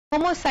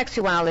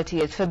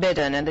Homosexuality is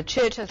forbidden, and the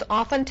church has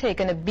often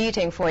taken a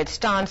beating for its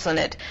stance on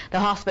it. The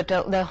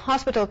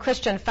Hospital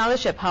Christian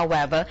Fellowship,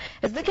 however,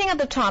 is looking at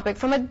the topic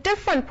from a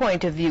different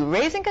point of view,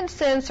 raising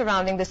concerns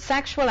surrounding the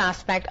sexual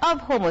aspect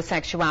of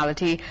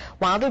homosexuality,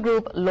 while the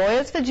group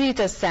Lawyers for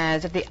Jesus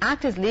says if the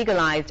act is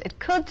legalized, it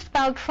could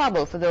spell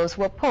trouble for those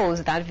who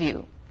oppose that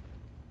view.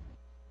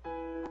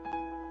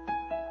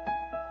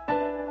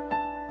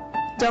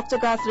 Dr.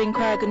 Catherine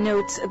Craig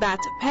notes that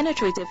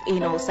penetrative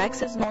anal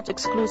sex is not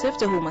exclusive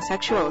to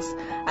homosexuals,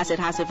 as it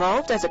has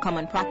evolved as a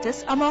common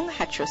practice among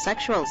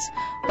heterosexuals.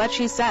 But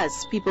she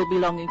says people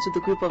belonging to the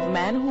group of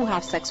men who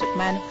have sex with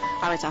men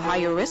are at a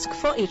higher risk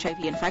for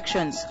HIV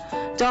infections.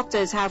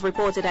 Doctors have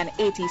reported an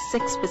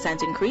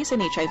 86% increase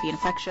in HIV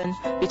infection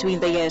between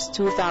the years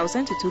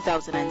 2000 to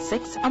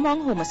 2006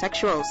 among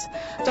homosexuals.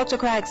 Dr.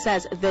 Craig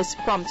says this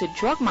prompted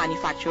drug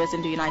manufacturers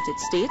in the United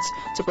States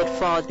to put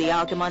forward the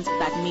argument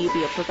that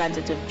maybe a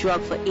preventative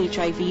drug for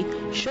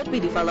HIV should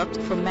be developed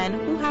for men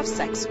who have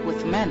sex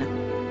with men.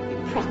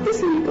 The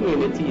practice in the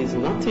community is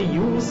not to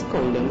use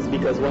condoms,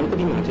 because one could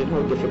imagine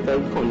how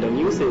difficult condom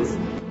use is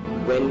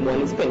when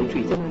one is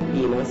penetrating an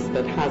anus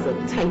that has a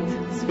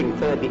tight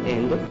sphincter at the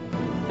end,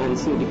 and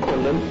so the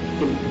condom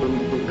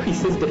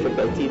increases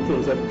difficulty in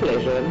terms of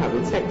pleasure and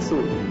having sex.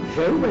 So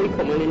very, very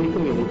common in the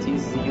community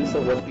is the use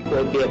of what we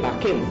call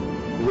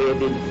barebacking, where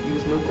they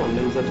use no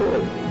condoms at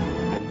all,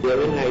 and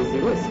therein lies the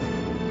risk.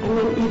 And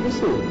then even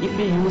so, if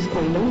you use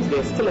condoms,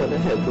 there are still other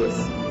health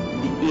risks.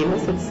 The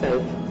anus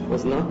itself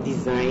was not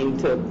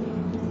designed to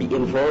be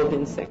involved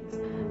in sex.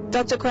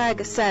 Dr.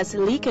 Craig says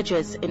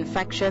leakages,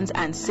 infections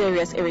and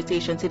serious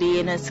irritation to the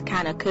anus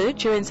can occur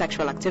during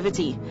sexual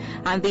activity,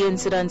 and the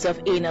incidence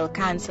of anal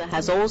cancer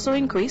has also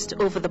increased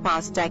over the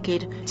past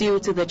decade due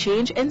to the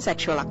change in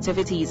sexual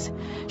activities.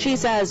 She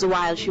says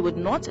while she would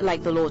not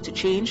like the law to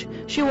change,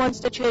 she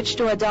wants the church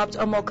to adopt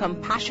a more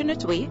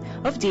compassionate way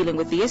of dealing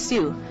with the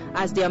issue,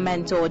 as their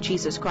mentor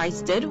Jesus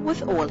Christ did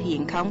with all he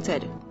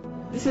encountered.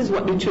 This is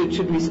what the church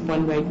should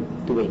respond by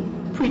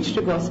doing. Preach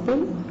the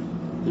gospel.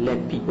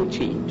 Let people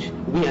change.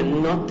 We are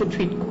not to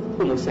treat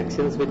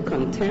homosexuals with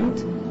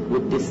contempt,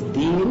 with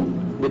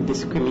disdain, with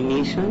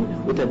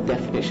discrimination, with a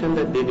definition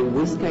that they're the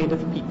worst kind of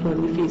people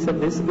on the face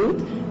of this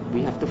earth.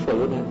 We have to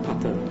follow that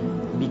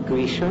pattern. Be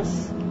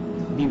gracious,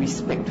 be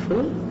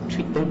respectful,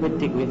 treat them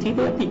with dignity.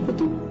 They are people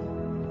too.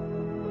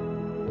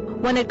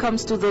 When it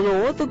comes to the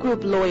law, the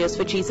group Lawyers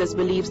for Jesus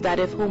believes that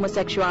if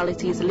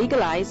homosexuality is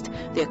legalized,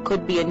 there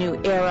could be a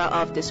new era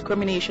of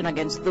discrimination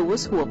against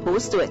those who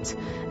oppose to it.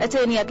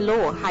 Attorney at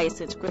law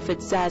Hyacinth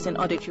Griffith says in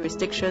other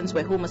jurisdictions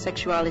where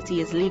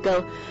homosexuality is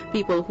legal,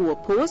 people who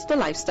oppose the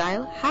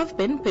lifestyle have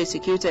been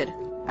persecuted.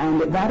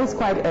 And that is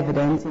quite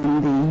evident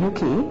in the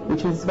UK,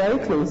 which is very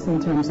close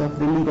in terms of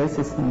the legal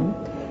system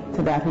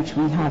to that which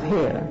we have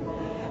here.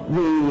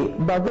 The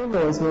Bugger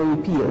laws were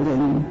repealed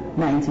in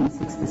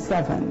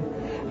 1967.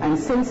 And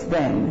since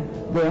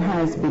then, there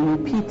has been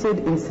repeated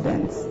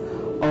incidents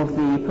of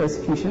the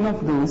persecution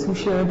of those who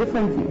share a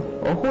different view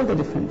or hold a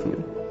different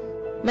view.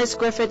 Ms.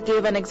 Griffith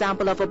gave an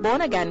example of a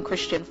born-again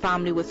Christian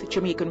family with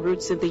Jamaican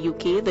roots in the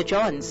UK, the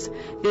Johns.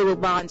 They were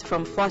banned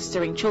from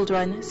fostering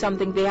children,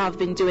 something they have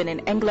been doing in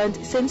England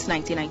since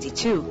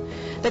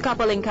 1992. The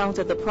couple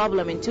encountered the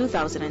problem in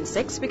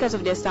 2006 because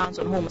of their stance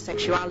on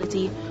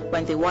homosexuality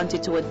when they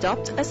wanted to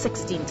adopt a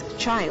 16th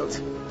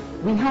child.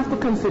 We have to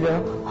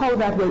consider how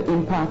that will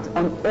impact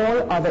on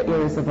all other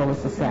areas of our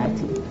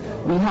society.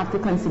 We have to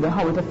consider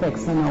how it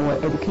affects on our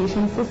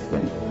education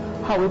system,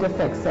 how it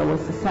affects our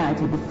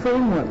society, the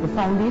framework, the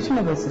foundation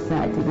of our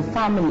society, the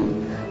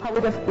family, how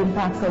it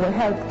impacts our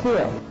health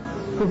care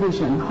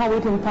provision, how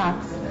it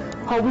impacts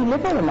how we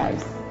live our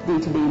lives day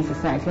to day in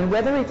society, and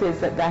whether it is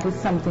that is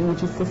something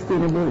which is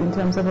sustainable in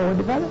terms of our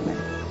development.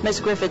 Ms.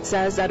 Griffith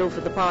says that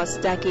over the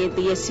past decade,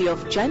 the issue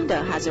of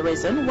gender has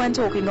arisen when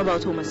talking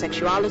about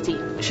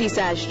homosexuality. She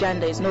says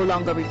gender is no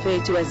longer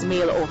referred to as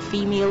male or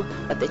female,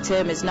 but the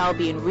term is now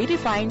being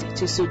redefined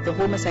to suit the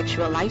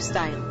homosexual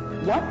lifestyle.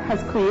 What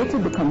has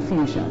created the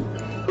confusion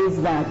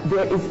is that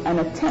there is an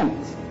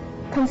attempt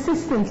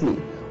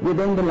consistently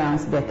within the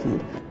last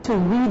decade to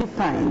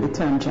redefine the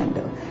term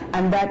gender,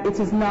 and that it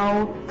is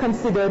now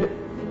considered,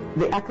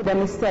 the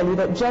academics tell you,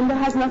 that gender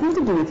has nothing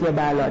to do with your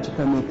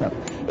biological makeup.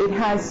 It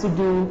has to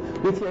do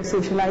with your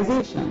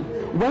socialization.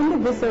 When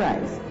did this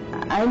arise?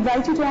 I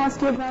invite you to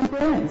ask your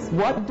grandparents,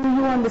 what do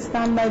you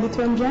understand by the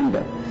term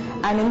gender?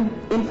 And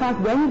in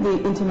fact, when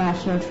the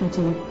international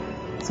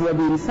treaties were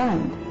being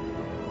signed,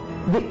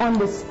 the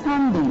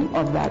understanding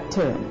of that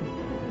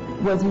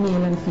term was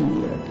male and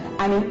female.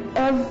 And in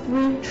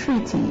every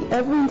treaty,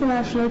 every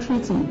international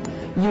treaty,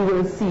 you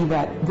will see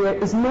that there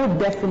is no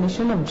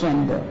definition of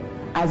gender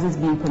as is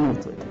being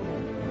promoted.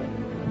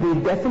 The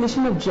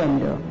definition of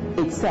gender,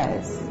 it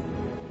says,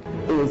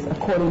 is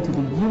according to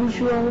the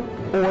usual,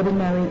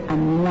 ordinary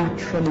and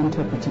natural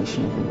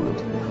interpretation of the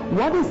word.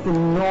 What is the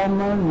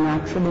normal,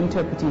 natural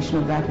interpretation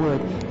of that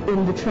word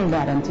in the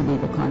Trinidad and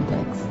Tobago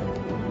context?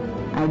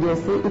 I dare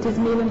say it is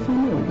male and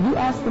female. You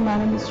ask the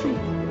man in the street.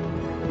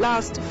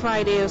 Last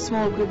Friday, a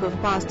small group of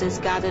pastors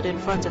gathered in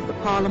front of the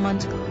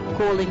Parliament,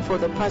 calling for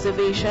the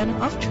preservation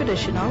of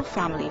traditional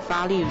family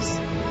values.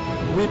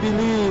 We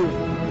believe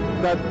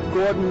that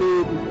God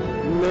made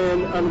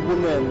men and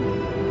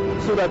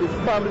women so that the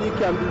family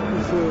can be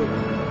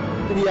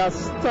preserved. We are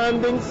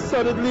standing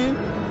solidly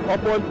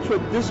upon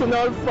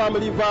traditional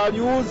family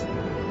values,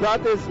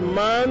 that is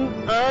man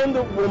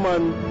and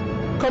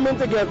woman coming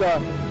together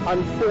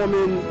and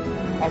forming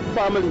a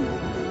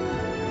family.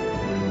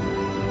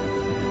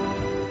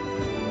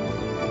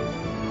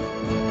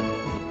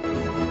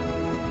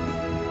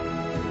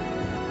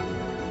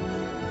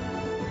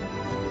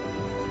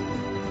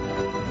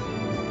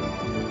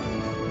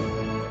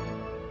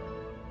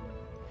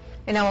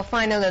 In our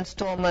final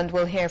installment,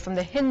 we'll hear from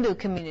the Hindu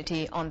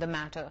community on the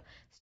matter.